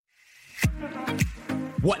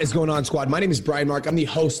What is going on, squad? My name is Brian Mark. I'm the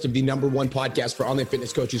host of the #1 podcast for online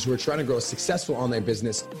fitness coaches who are trying to grow a successful online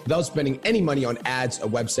business without spending any money on ads, a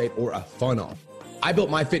website, or a funnel. I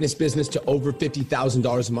built my fitness business to over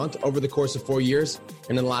 $50,000 a month over the course of 4 years.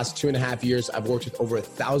 And in the last 2.5 years, I've worked with over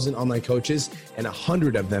 1,000 online coaches and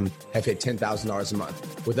 100 of them have hit $10,000 a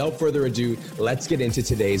month. Without further ado, let's get into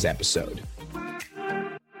today's episode.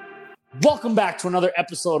 Welcome back to another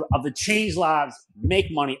episode of the Change Lives,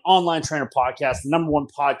 Make Money Online Trainer Podcast, the #1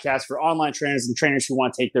 podcast for online trainers and trainers who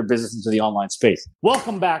want to take their business into the online space.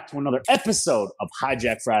 Welcome back to another episode of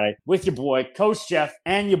Hijack Friday with your boy, Coach Jeff,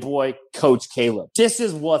 and your boy, Coach Caleb. This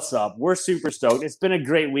is what's up. We're super stoked. It's been a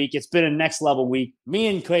great week. It's been a next level week. Me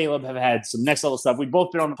and Caleb have had some next level stuff. We've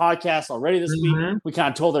both been on the podcast already this week. We kind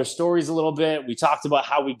of told our stories a little bit. We talked about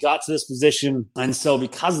how we got to this position. And so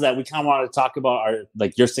because of that, we kind of wanted to talk about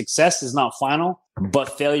your success is not final,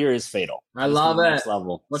 but failure is fatal. I love it. Next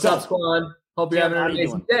level. What's up, squad? Hope you're having an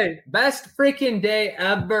amazing day. Best freaking day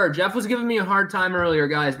ever. Jeff was giving me a hard time earlier,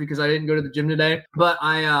 guys, because I didn't go to the gym today. But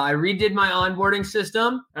I redid my onboarding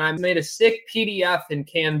system, and I made a sick PDF in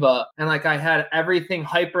Canva, and I had everything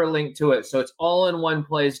hyperlinked to it. So it's all in one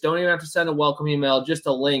place. Don't even have to send a welcome email, just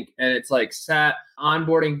a link, and it's set.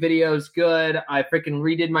 Onboarding videos good. I freaking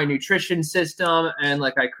redid my nutrition system, and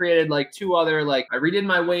I created two other, I redid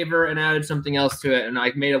my waiver and added something else to it, and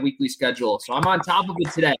I made a weekly schedule. So I'm on top of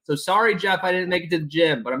it today. So sorry, Jeff, I didn't make it to the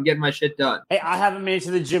gym, but I'm getting my shit done. Hey, I haven't made it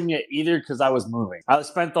to the gym yet either because I was moving. I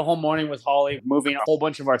spent the whole morning with Holly moving a whole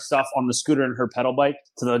bunch of our stuff on the scooter and her pedal bike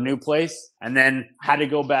to the new place, and then had to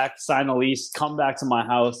go back, sign a lease, come back to my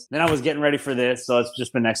house. Then I was getting ready for this, so it's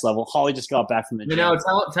just been next level. Holly just got back from the gym.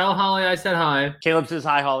 Tell Holly I said hi. Caleb says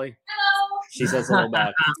hi, Holly. Hello. She says hello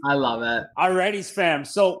back. I love it. Alrighty, fam.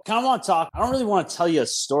 So kind of want to talk. I don't really want to tell you a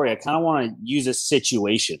story. I kind of want to use a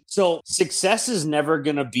situation. So success is never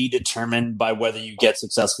going to be determined by whether you get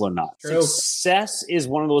successful or not. True. Success is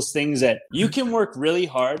one of those things that you can work really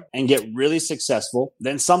hard and get really successful.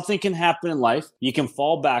 Then something can happen in life. You can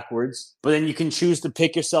fall backwards, but then you can choose to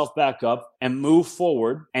pick yourself back up and move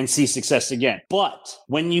forward and see success again. But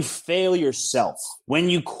when you fail yourself, when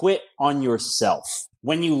you quit on yourself,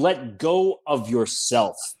 when you let go of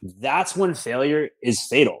yourself, that's when failure is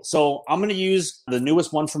fatal. So I'm going to use the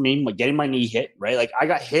newest one for me, getting my knee hit, right? I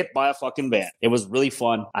got hit by a fucking van. It was really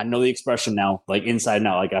fun. I know the expression now, inside and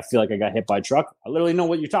out. I feel like I got hit by a truck. I literally know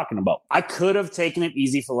what you're talking about. I could have taken it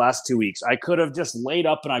easy for the last 2 weeks. I could have just laid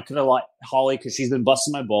up and I could have let Holly, because she's been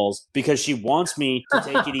busting my balls because she wants me to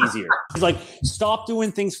take it easier. She's like, stop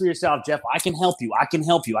doing things for yourself, Jeff. I can help you. I can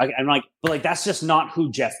help you. I'm like, but that's just not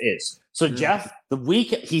who Jeff is. So Jeff, the week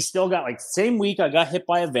he still got same week I got hit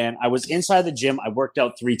by a van. I was inside the gym. I worked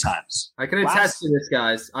out 3 times. I can attest to this,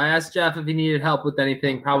 guys. I asked Jeff if he needed help with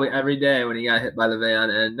anything probably every day when he got hit by the van,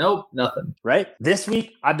 and nope, nothing. Right? This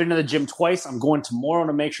week I've been to the gym twice. I'm going tomorrow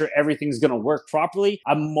to make sure everything's going to work properly.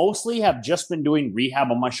 I mostly have just been doing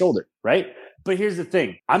rehab on my shoulder, right? But here's the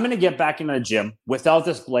thing. I'm going to get back into the gym without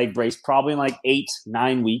this leg brace probably in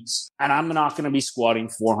 8-9 weeks. And I'm not going to be squatting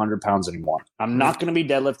 400 pounds anymore. I'm not going to be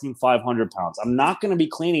deadlifting 500 pounds. I'm not going to be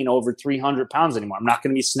cleaning over 300 pounds anymore. I'm not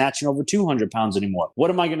going to be snatching over 200 pounds anymore.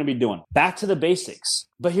 What am I going to be doing? Back to the basics.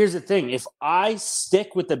 But here's the thing. If I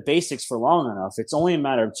stick with the basics for long enough, it's only a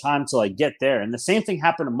matter of time till I get there. And the same thing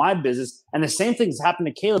happened to my business. And the same thing has happened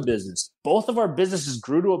to Caleb's business. Both of our businesses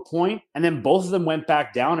grew to a point, and then both of them went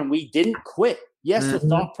back down, and we didn't quit. Yes, the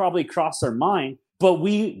thought probably crossed our mind, but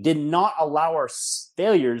we did not allow our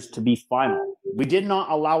failures to be final. We did not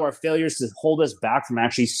allow our failures to hold us back from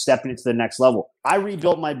actually stepping into the next level. I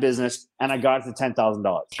rebuilt my business and I got it to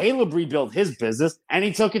 $10,000. Caleb rebuilt his business and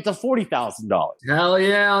he took it to $40,000. Hell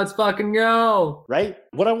yeah, let's fucking go. Right?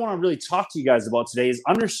 What I want to really talk to you guys about today is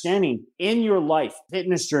understanding in your life,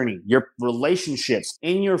 fitness journey, your relationships,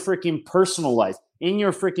 in your freaking personal life, in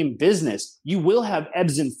your freaking business, you will have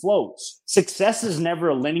ebbs and flows. Success is never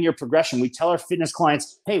a linear progression. We tell our fitness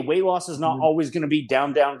clients, hey, weight loss is not always going to be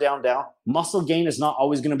down, down, down, down. Muscle gain is not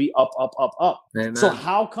always going to be up, up, up, up. Amen. So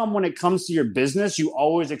how come when it comes to your business, you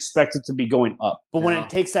always expect it to be going up? But when it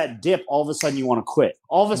takes that dip, all of a sudden you want to quit.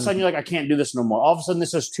 All of a sudden you're like, I can't do this no more. All of a sudden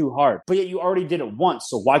this is too hard. But yet you already did it once.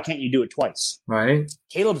 So why can't you do it twice? Right.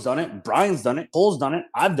 Caleb's done it. Brian's done it. Cole's done it.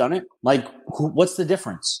 I've done it. What's the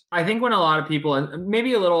difference? I think when a lot of people, and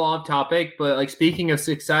maybe a little off topic, but speaking of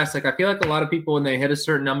success, I feel like a lot of people, when they hit a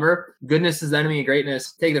certain number, goodness is the enemy of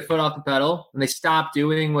greatness, take their foot off the pedal and they stop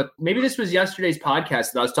doing what, maybe this was yesterday's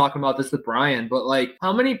podcast that I was talking about this with Brian, but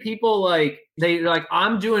how many people they're like,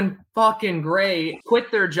 I'm doing fucking great,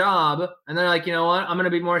 quit their job, and they're like, you know what, I'm going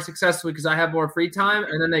to be more successful because I have more free time,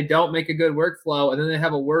 and then they don't make a good workflow, and then they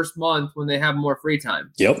have a worse month when they have more free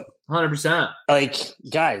time. Yep. 100%. Like,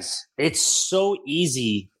 guys, it's so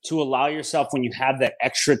easy to allow yourself when you have that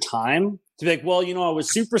extra time to be like, well, I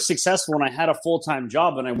was super successful when I had a full-time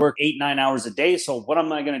job and I work 8-9 hours a day. So what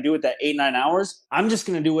am I going to do with that 8-9 hours? I'm just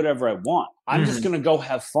going to do whatever I want. I'm just going to go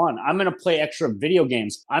have fun. I'm going to play extra video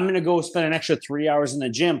games. I'm going to go spend an extra 3 hours in the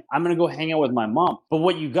gym. I'm going to go hang out with my mom. But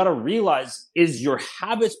what you got to realize is your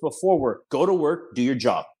habits before work: go to work, do your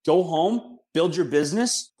job, go home, build your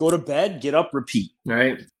business, go to bed, get up, repeat.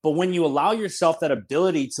 Right. But when you allow yourself that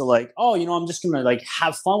ability to like, oh, I'm just going to like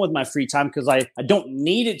have fun with my free time because I don't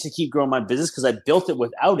need it to keep growing my business because I built it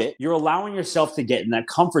without it. You're allowing yourself to get in that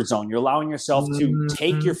comfort zone. You're allowing yourself to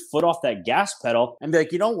take your foot off that gas pedal and be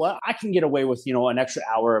like, you know what? I can get away with, an extra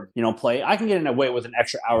hour of, play. I can get away with an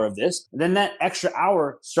extra hour of this. And then that extra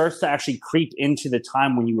hour starts to actually creep into the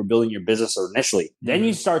time when you were building your business initially. Then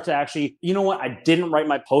you start to actually, you know what? I didn't write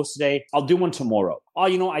my post today. I'll do one tomorrow.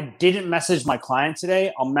 Oh, I didn't message my client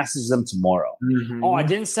today. I'll message them tomorrow. Oh, I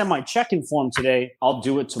didn't send my check-in form today. I'll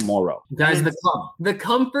do it tomorrow. Guys, the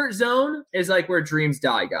comfort zone is like where dreams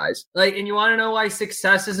die, guys. Like, and you want to know why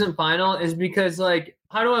success isn't final is because like,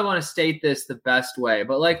 how do I want to state this the best way?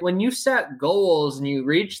 But like when you set goals and you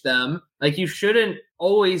reach them, like you shouldn't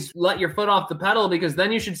always let your foot off the pedal because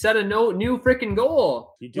then you should set a new freaking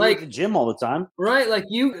goal. You do it at the gym all the time. Right. Like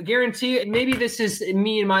you guarantee, maybe this is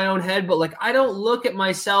me in my own head, but like I don't look at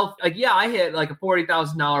myself like, yeah, I hit like a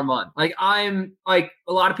 $40,000 month. Like I'm like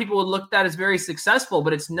a lot of people would look at that as very successful,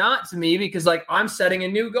 but it's not to me because like I'm setting a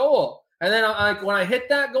new goal. And then when I hit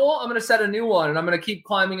that goal, I'm going to set a new one and I'm going to keep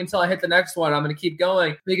climbing until I hit the next one. I'm going to keep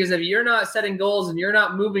going because if you're not setting goals and you're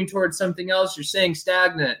not moving towards something else, you're staying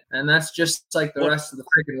stagnant. And that's just like the rest of the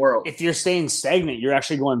freaking world. If you're staying stagnant, you're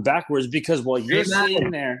actually going backwards because while you're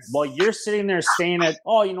sitting there saying that,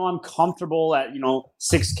 oh, I'm comfortable at,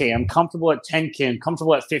 6K, I'm comfortable at 10K, I'm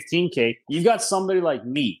comfortable at 15K. You've got somebody like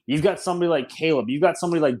me. You've got somebody like Caleb. You've got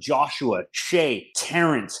somebody like Joshua, Shay,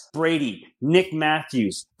 Terrence, Brady, Nick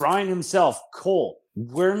Matthews, Brian himself, Cole.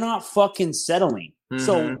 We're not fucking settling.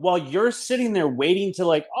 So while you're sitting there waiting to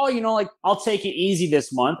like, oh, I'll take it easy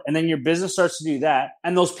this month. And then your business starts to do that.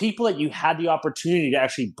 And those people that you had the opportunity to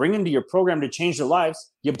actually bring into your program to change their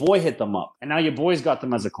lives, your boy hit them up. And now your boy's got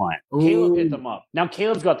them as a client. Ooh. Caleb hit them up. Now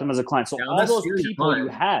Caleb's got them as a client. So all those people you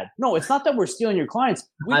had. No, it's not that we're stealing your clients.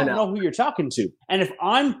 We don't know who you're talking to. And if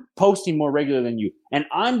I'm posting more regular than you and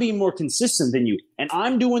I'm being more consistent than you and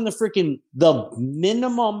I'm doing the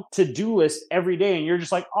minimum to-do list every day and you're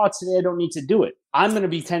just like, oh, today I don't need to do it, I'm going to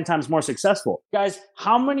be 10 times more successful. Guys,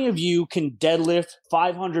 how many of you can deadlift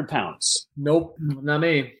 500 pounds? Nope, not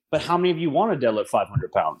me. But how many of you want to deadlift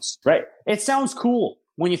 500 pounds, right? It sounds cool.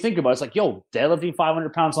 When you think about it, it's like, yo, deadlifting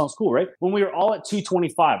 500 pounds sounds cool, right? When we were all at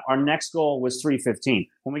 225, our next goal was 315.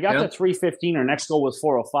 When we got to 315, our next goal was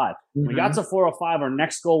 405. When we got to 405, our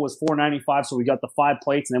next goal was 495. So we got the 5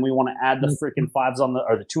 plates, and then we want to add the freaking 5s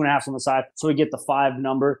or the 2.5s on the side. So we get the 5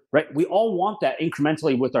 number, right? We all want that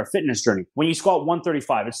incrementally with our fitness journey. When you squat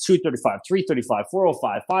 135, it's 235, 335,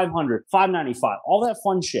 405, 500, 595, all that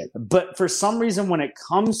fun shit. But for some reason, when it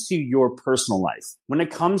comes to your personal life, when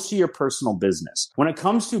it comes to your personal business, when it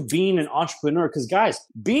comes to being an entrepreneur, because guys,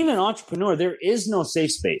 being an entrepreneur, there is no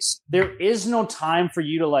safe space. There is no time for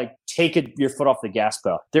you to like take your foot off the gas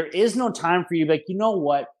pedal. There is no time for you to be like, you know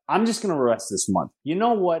what? I'm just going to rest this month. You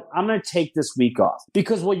know what? I'm going to take this week off.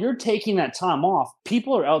 Because while you're taking that time off,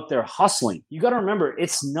 people are out there hustling. You got to remember,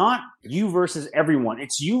 it's not you versus everyone.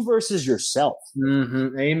 It's you versus yourself.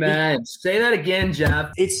 Amen. Say that again,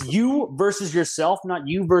 Jeff. It's you versus yourself, not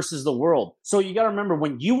you versus the world. So you got to remember,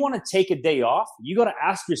 when you want to take a day off, you got to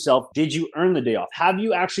ask yourself, did you earn the day off? Have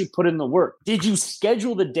you actually put in the work? Did you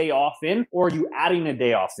schedule the day off in, or are you adding a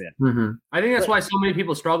day off in? I think that's why so many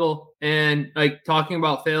people struggle. And like talking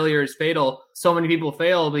about failure is fatal. So many people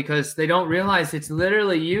fail because they don't realize it's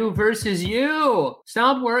literally you versus you.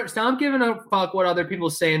 Stop giving a fuck what other people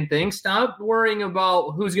say and think. Stop worrying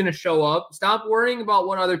about who's going to show up. Stop worrying about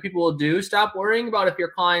what other people will do. Stop worrying about if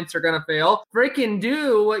your clients are going to fail. Freaking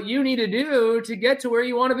do what you need to do to get to where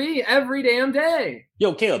you want to be every damn day.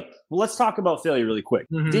 Yo, Caleb, well, let's talk about failure really quick.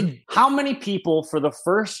 How many people for the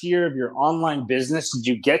first year of your online business did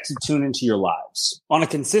you get to tune into your lives on a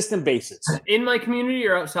consistent basis? In my community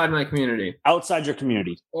or outside my community? Outside your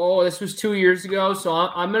community. Oh, this was 2 years ago. So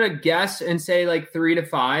I'm going to guess and say like 3 to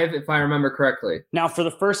 5, if I remember correctly. Now, for the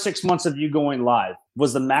first 6 months of you going live,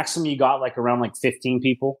 was the maximum you got like around like 15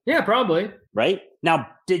 people? Yeah, probably. Right? Now,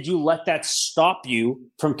 did you let that stop you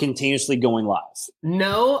from continuously going live?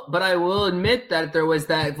 No, but I will admit that there was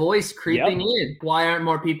that voice creeping in. Why aren't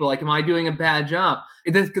more people? Like, am I doing a bad job?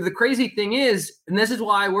 The crazy thing is, and this is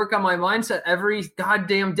why I work on my mindset every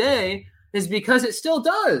goddamn day, is because it still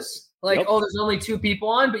does. Like, oh, there's only 2 people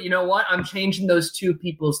on, but you know what? I'm changing those 2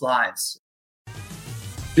 people's lives.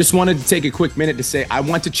 Just wanted to take a quick minute to say, I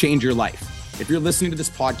want to change your life. If you're listening to this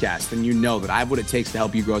podcast, then you know that I have what it takes to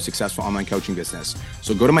help you grow a successful online coaching business.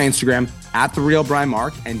 So go to my Instagram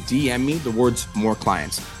 @TheRealBrianMark and DM me the words more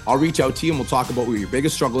clients. I'll reach out to you and we'll talk about what your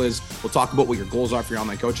biggest struggle is. We'll talk about what your goals are for your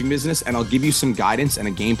online coaching business, and I'll give you some guidance and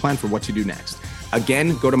a game plan for what to do next.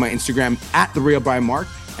 Again, go to my Instagram @TheRealBrianMark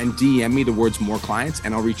and DM me the words more clients,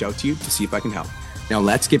 and I'll reach out to you to see if I can help. Now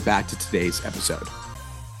let's get back to today's episode.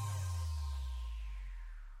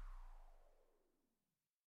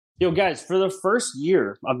 Yo, guys, for the first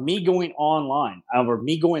year of me going online or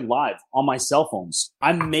me going live on my cell phones,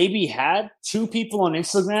 I maybe had 2 people on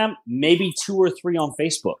Instagram, maybe 2 or 3 on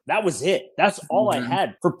Facebook. That was it. That's all I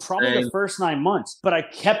had for probably the first 9 months. But I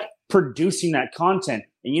kept producing that content.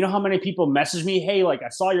 And you know how many people message me, hey, like I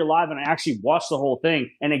saw your live and I actually watched the whole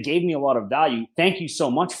thing and it gave me a lot of value. Thank you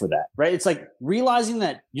so much for that, right? It's like realizing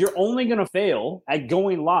that you're only going to fail at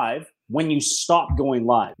going live when you stop going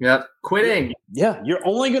live. Yep. Quitting. Yeah. You're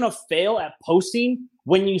only going to fail at posting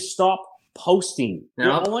when you stop posting. Yep.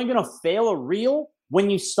 You're only going to fail a reel when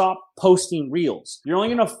you stop posting reels. You're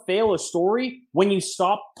only going to fail a story when you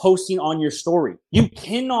stop posting on your story. You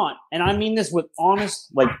cannot, and I mean this with honest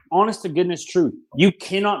to goodness truth, you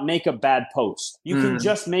cannot make a bad post. You can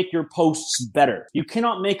just make your posts better. You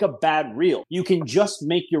cannot make a bad reel. You can just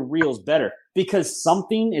make your reels better, because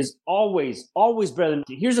something is always better than.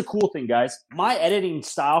 Here's a cool thing, guys. My editing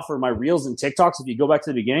style for my reels and TikToks, if you go back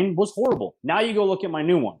to the beginning, was horrible. Now you go look at my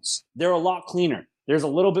new ones. They're a lot cleaner. There's a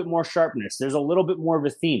little bit more sharpness. There's a little bit more of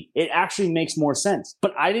a theme. It actually makes more sense.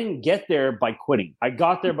 But I didn't get there by quitting. I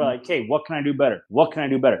got there by like, hey, what can I do better? What can I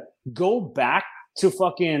do better? Go back to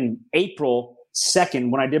fucking April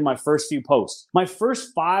 2nd when I did my first few posts. My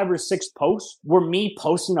first 5 or 6 posts were me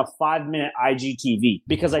posting a 5-minute IGTV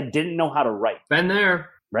because I didn't know how to write. Been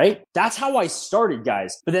there. Right? That's how I started,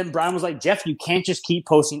 guys. But then Brian was like, Jeff, you can't just keep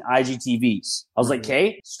posting IGTVs. I was like,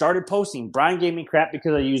 okay, started posting. Brian gave me crap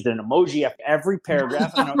because I used an emoji after every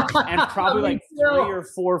paragraph and probably like 3 or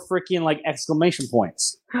 4 freaking like exclamation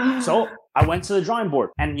points. So I went to the drawing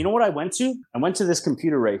board, and you know what I went to? I went to this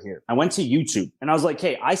computer right here. I went to YouTube, and I was like,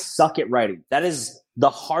 hey, I suck at writing. That is the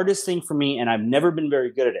hardest thing for me, and I've never been very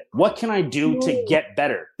good at it. What can I do to get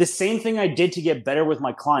better? The same thing I did to get better with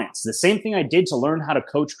my clients. The same thing I did to learn how to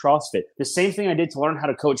coach CrossFit. The same thing I did to learn how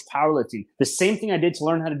to coach powerlifting. The same thing I did to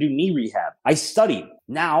learn how to do knee rehab. I studied.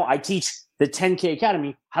 Now I teach the 10K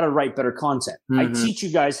Academy how to write better content. I teach you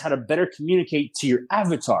guys how to better communicate to your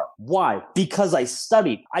avatar. Why? Because I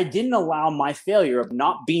studied. I didn't allow my failure of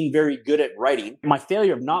not being very good at writing, my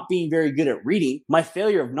failure of not being very good at reading, my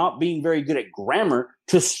failure of not being very good at grammar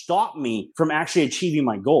to stop me from actually achieving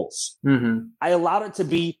my goals. I allowed it to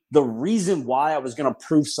be the reason why I was going to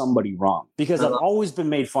prove somebody wrong, because I've always been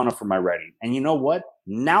made fun of for my writing. And you know what?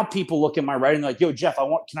 Now people look at my writing like, yo, Jeff,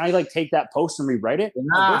 can I like take that post and rewrite it?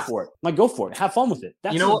 Go for it. Like, go for it. Have fun with it.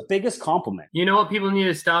 That's the biggest compliment. You know what people need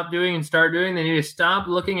to stop doing and start doing? They need to stop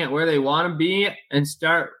looking at where they want to be and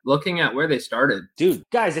start looking at where they started. Dude,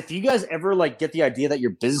 guys, if you guys ever like get the idea that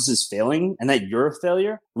your business is failing and that you're a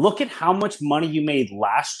failure, look at how much money you made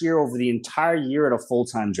last year over the entire year at a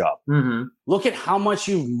full-time job. Look at how much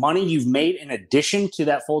money you've made in addition to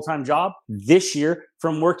that full-time job this year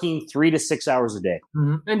from working 3 to 6 hours a day.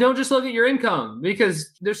 And don't just look at your income, because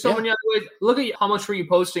there's so many other ways. Look at how much were you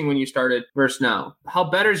posting when you started versus now? How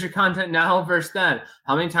better is your content now versus then?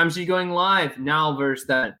 How many times are you going live now versus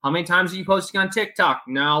then? How many times are you posting on TikTok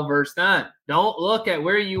now versus then? Don't look at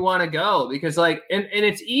where you want to go, because like, and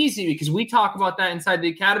it's easy because we talk about that inside the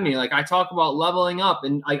academy. Like I talk about leveling up,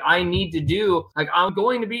 and like I need to do, like I'm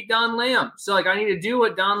going to beat Don Lamb. So like I need to do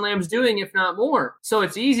what Don Lamb's doing, if not more. So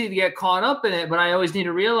it's easy to get caught up in it, but I always need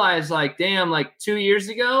to realize like, damn, like 2 years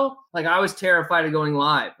ago, like I was terrified of going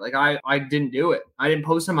live. Like I didn't do it. I didn't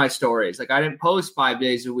post on my stories. Like I didn't post 5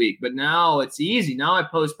 days a week, but now it's easy. Now I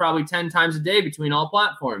post probably 10 times a day between all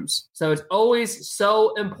platforms. So it's always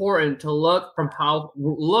so important to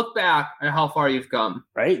look back at how far you've come.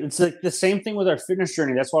 Right? It's like the same thing with our fitness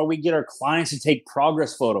journey. That's why we get our clients to take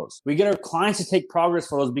progress photos. We get our clients to take progress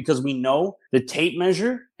photos because we know the tape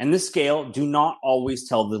measure and the scale do not always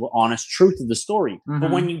tell the honest truth of the story. But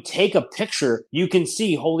when you take a picture, you can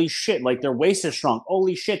see, holy shit, like their waist has shrunk.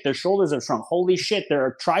 Holy shit, their shoulders have shrunk. Holy shit,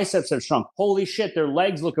 their triceps have shrunk. Holy shit, their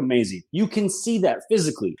legs look amazing. You can see that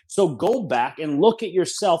physically. So go back and look at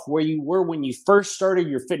yourself where you were when you first started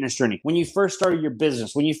your fitness journey, when you first started your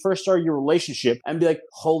business, when you first started your relationship, and be like,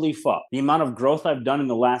 holy fuck, the amount of growth I've done in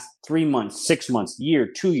the last 3 months, 6 months, year,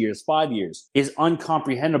 2 years, 5 years is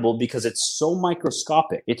uncomprehendable because it's so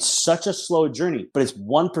microscopic. It's such a slow journey, but it's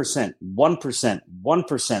 1%, 1%,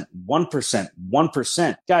 1%, 1%,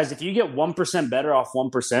 1%. Guys, if you get 1% better off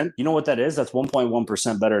 1%, you know what that is? That's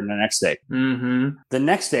 1.1% better than the next day. Mm-hmm. The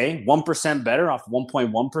next day, 1% better off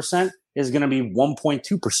 1.1% is going to be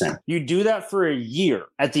 1.2%. You do that for a year.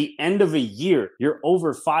 At the end of a year, you're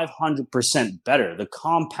over 500% better. The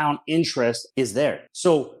compound interest is there.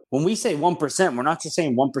 So when we say 1%, we're not just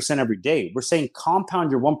saying 1% every day. We're saying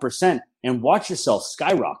compound your 1% and watch yourself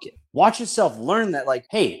skyrocket. Watch yourself learn that, like,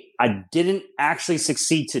 hey, I didn't actually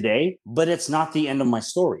succeed today, but it's not the end of my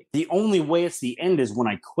story. The only way it's the end is when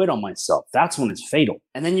I quit on myself. That's when it's fatal.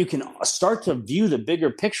 And then you can start to view the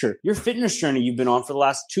bigger picture. Your fitness journey you've been on for the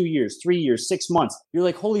last 2 years, 3 years, 6 months. You're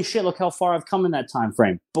like, holy shit, look how far I've come in that time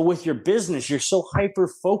frame. But with your business, you're so hyper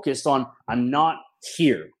focused on, I'm not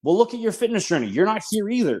here. Well, look at your fitness journey. You're not here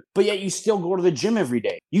either, but yet you still go to the gym every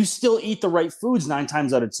day. You still eat the right foods 9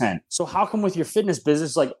 times out of 10. So how come with your fitness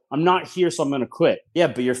business, like, I'm not here, so I'm going to quit? Yeah,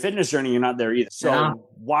 but your fitness journey, you're not there either. So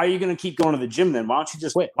why are you going to keep going to the gym then? Why don't you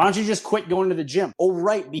just quit? Why don't you just quit going to the gym? Oh,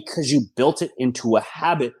 right, because you built it into a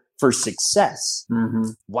habit for success. Mm-hmm.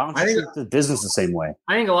 Why don't you treat the business the same way?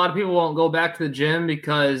 I think a lot of people won't go back to the gym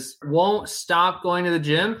because won't stop going to the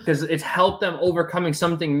gym because it's helped them overcoming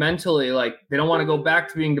something mentally. Like they don't want to go back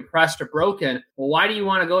to being depressed or broken. Well, why do you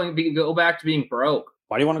want to go back to being broke?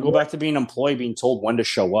 Why do you want to go back to being an employee, being told when to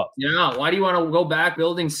show up? Yeah. Why do you want to go back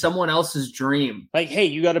building someone else's dream? Like, hey,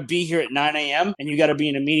 you got to be here at 9 a.m. and you got to be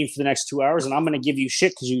in a meeting for the next 2 hours, and I'm going to give you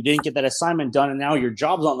shit because you didn't get that assignment done, and now your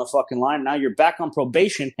job's on the fucking line. Now you're back on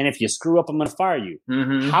probation, and if you screw up, I'm going to fire you.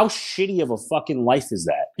 Mm-hmm. How shitty of a fucking life is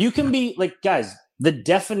that? You can be like, guys, the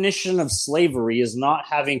definition of slavery is not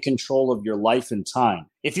having control of your life and time.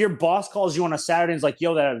 If your boss calls you on a Saturday and is like,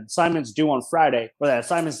 yo, that assignment's due on Friday, or that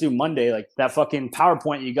assignment's due Monday, like that fucking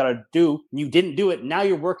PowerPoint you got to do, and you didn't do it, now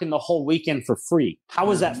you're working the whole weekend for free.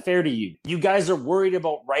 How is that fair to you? You guys are worried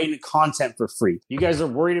about writing content for free. You guys are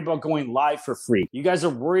worried about going live for free. You guys are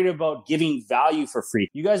worried about giving value for free.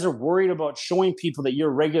 You guys are worried about showing people that you're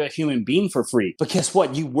a regular human being for free. But guess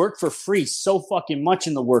what? You work for free so fucking much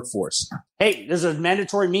in the workforce. Hey, there's a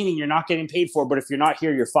mandatory meeting you're not getting paid for, but if you're not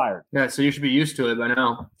here, you're fired. Yeah, so you should be used to it by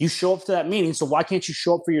now. You show up to that meeting, so why can't you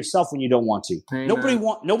show up for yourself when you don't want to? Nobody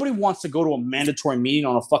wants to go to a mandatory meeting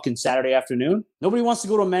on a fucking Saturday afternoon. Nobody wants to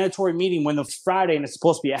go to a mandatory meeting when it's Friday and it's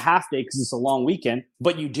supposed to be a half day because it's a long weekend,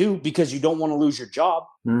 but you do because you don't want to lose your job.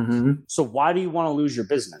 Mm-hmm. So why do you want to lose your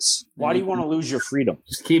business? Why do you want to lose your freedom?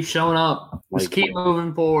 Just keep showing up. Just keep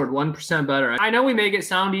moving forward. 1% better. I know we make it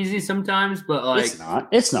sound easy sometimes, but like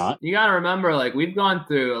it's not. You got to remember, like, we've gone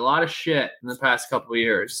through a lot of shit in the past couple of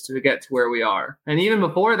years to get to where we are. And even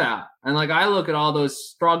before that. And like, I look at all those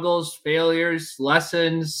struggles, failures,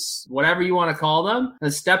 lessons, whatever you want to call them,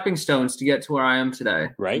 as stepping stones to get to where I am today.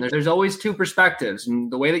 Right. There's always two perspectives.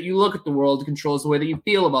 And the way that you look at the world controls the way that you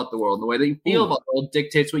feel about the world. And the way that you feel about the world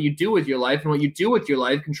dictates what you do with your life. And what you do with your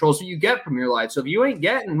life controls what you get from your life. So if you ain't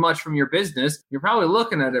getting much from your business, you're probably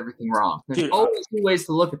looking at everything wrong. There's always two ways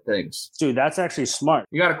to look at things. Dude, that's actually smart.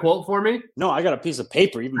 You got a quote for me? No, I got a piece of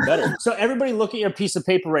paper, even better. So everybody look at your piece of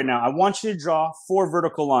paper right now. I want you to draw 4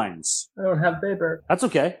 vertical lines. I don't have paper. That's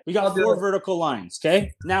okay. We got 4 vertical lines, okay?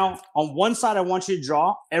 Now, on one side, I want you to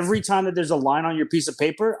draw, every time that there's a line on your piece of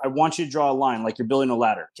paper, I want you to draw a line like you're building a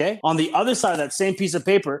ladder, okay? On the other side of that same piece of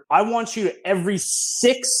paper, I want you to, every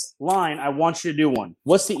 6th line, I want you to do one.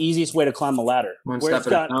 What's the easiest way to climb a ladder? One step at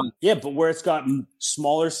a time. Yeah, but where it's got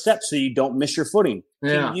smaller steps so you don't miss your footing.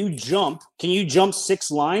 Yeah. Can you jump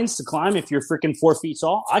 6 lines to climb if you're freaking 4 feet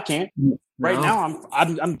tall? I can't. No. Right now,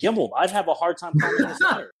 I'm gimbaled. I'd have a hard time climbing this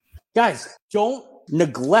ladder. Guys, don't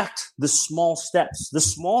neglect the small steps. The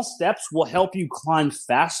small steps will help you climb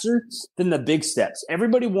faster than the big steps.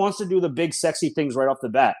 Everybody wants to do the big, sexy things right off the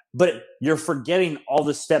bat, but you're forgetting all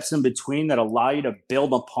the steps in between that allow you to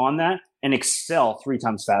build upon that and excel 3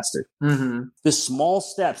 times faster. Mm-hmm. The small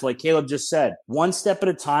steps, like Caleb just said, 1 step at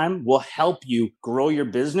a time will help you grow your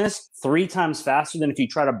business 3 times faster than if you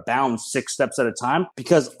try to bound 6 steps at a time,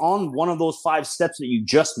 because on one of those 5 steps that you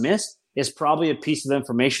just missed, is probably a piece of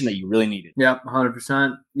information that you really needed. Yep,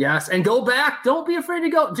 100%. Yes, and go back. Don't be afraid to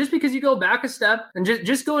go. Just because you go back a step, and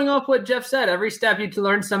just going off what Jeff said, every step you to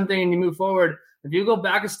learn something and you move forward. If you go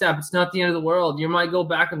back a step, it's not the end of the world. You might go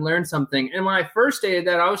back and learn something. And when I first stated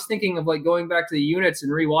that, I was thinking of like going back to the units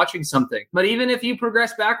and rewatching something. But even if you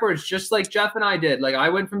progress backwards, just like Jeff and I did, like I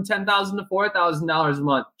went from $10,000 to $4,000 a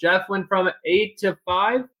month. Jeff went from 8 to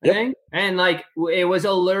 5, I think. And like it was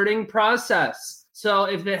a learning process. So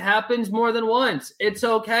if it happens more than once, it's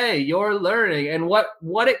okay. You're learning. And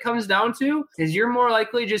what it comes down to is you're more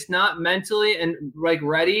likely just not mentally and like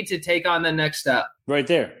ready to take on the next step. right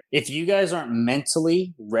there. If you guys aren't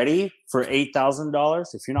mentally ready for $8,000,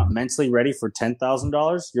 if you're not mentally ready for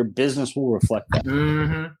 $10,000, your business will reflect that.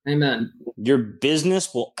 Amen. Your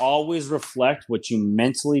business will always reflect what you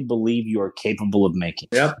mentally believe you are capable of making.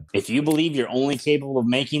 Yep. If you believe you're only capable of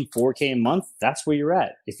making $4K a month, that's where you're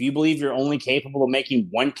at. If you believe you're only capable of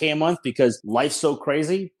making $1K a month because life's so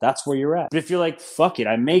crazy, that's where you're at. But if you're like, fuck it,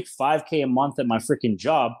 I make $5K a month at my freaking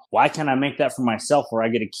job, why can't I make that for myself where I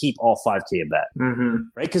get to keep all $5K of that?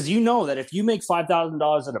 Right? Because you know that if you make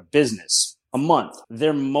 $5,000 at a business a month,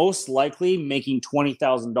 they're most likely making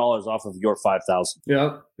 $20,000 off of your $5,000.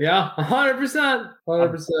 Yep. Yeah. 100%.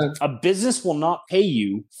 100%. A business will not pay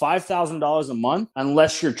you $5,000 a month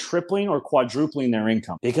unless you're tripling or quadrupling their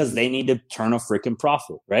income because they need to turn a freaking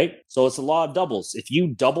profit, right? So it's a law of doubles. If you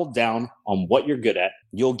double down on what you're good at,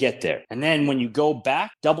 you'll get there. And then when you go back,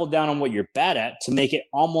 double down on what you're bad at to make it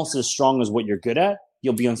almost as strong as what you're good at.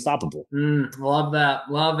 You'll be unstoppable. Love that.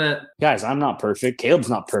 Love it. Guys, I'm not perfect. Caleb's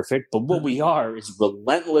not perfect. But what we are is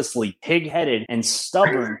relentlessly pig-headed and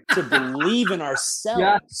stubborn to believe in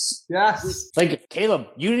ourselves. Yes. Like, Caleb,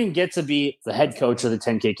 you didn't get to be the head coach of the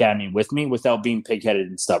 10K Academy with me without being pig-headed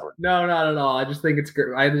and stubborn. No, not at all. I just think it's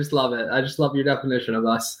great. I just love it. I just love your definition of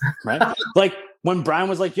us. Right? Like, when Brian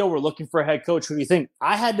was like, yo, we're looking for a head coach, who do you think?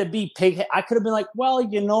 I had to be pig. I could have been like, well,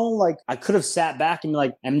 like I could have sat back and be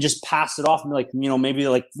like, and just passed it off and be like,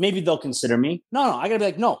 maybe they'll consider me. No, I gotta be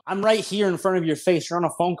like, no, I'm right here in front of your face. You're on a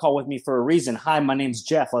phone call with me for a reason. Hi, my name's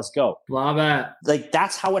Jeff. Let's go. Love it. Like,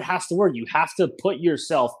 that's how it has to work. You have to put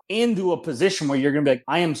yourself into a position where you're gonna be like,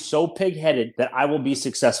 I am so pig-headed that I will be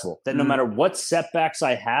successful. That no matter what setbacks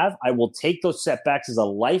I have, I will take those setbacks as a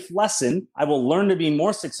life lesson. I will learn to be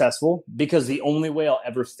more successful because the only way I'll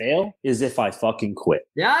ever fail is if I fucking quit.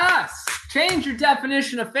 Yes. Change your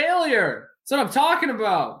definition of failure. That's what I'm talking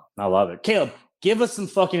about. I love it. Caleb, give us some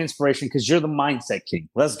fucking inspiration because you're the mindset king.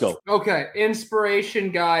 Let's go. Okay.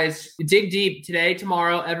 Inspiration, guys. Dig deep today,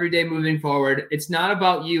 tomorrow, every day moving forward. It's not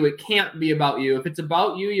about you. It can't be about you. If it's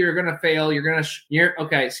about you, you're going to fail. You're going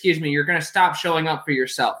to stop showing up for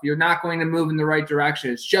yourself. You're not going to move in the right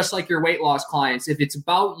direction. It's just like your weight loss clients. If it's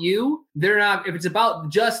about you, if it's about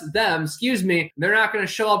just them, they're not going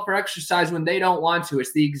to show up for exercise when they don't want to.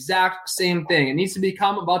 It's the exact same thing. It needs to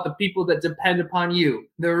become about the people that depend upon you.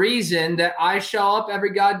 The reason that I show up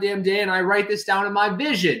every goddamn day and I write this down in my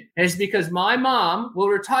vision is because my mom will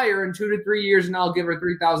retire in 2 to 3 years and I'll give her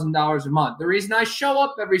 $3,000 a month. The reason I show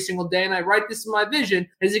up every single day and I write this in my vision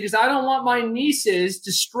is because I don't want my nieces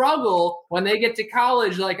to struggle when they get to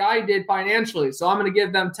college like I did financially. So I'm going to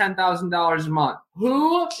give them $10,000 a month.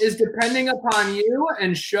 Who is depending upon you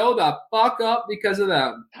and show the fuck up because of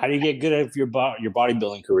them? How do you get good at your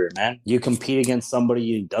bodybuilding career, man? You compete against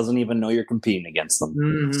somebody who doesn't even know you're competing against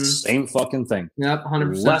them. Same fucking thing. Yep,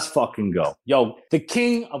 100%. Let's fucking go. Yo, the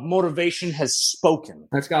king of motivation has spoken.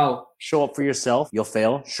 Let's go. Show up for yourself, you'll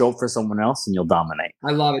fail. Show up for someone else, and you'll dominate.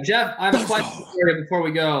 I love it. Jeff, I have a question for you before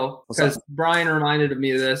we go, because Brian reminded me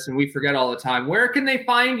of this, and we forget all the time. Where can they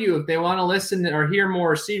find you if they want to listen or hear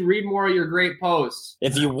more, read more of your great posts?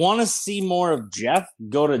 If you want to see more of Jeff,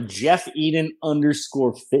 go to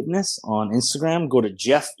Jeff_Eden_fitness on Instagram. Go to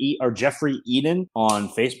Jeffrey Eden on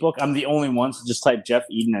Facebook. I'm the only one, so just type Jeff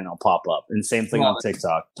Eden and I'll pop up. And same thing on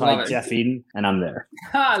TikTok. Type Jeff Eden and I'm there.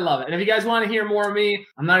 I love it. And if you guys want to hear more of me,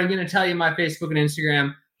 I'm not even going to tell you my Facebook and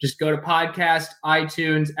Instagram. Just go to podcast,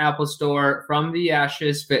 iTunes, Apple Store, From the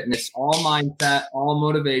Ashes Fitness. All mindset, all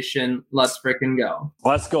motivation. Let's freaking go.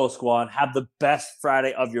 Let's go, squad. Have the best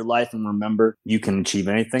Friday of your life. And remember, you can achieve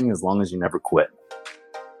anything as long as you never quit.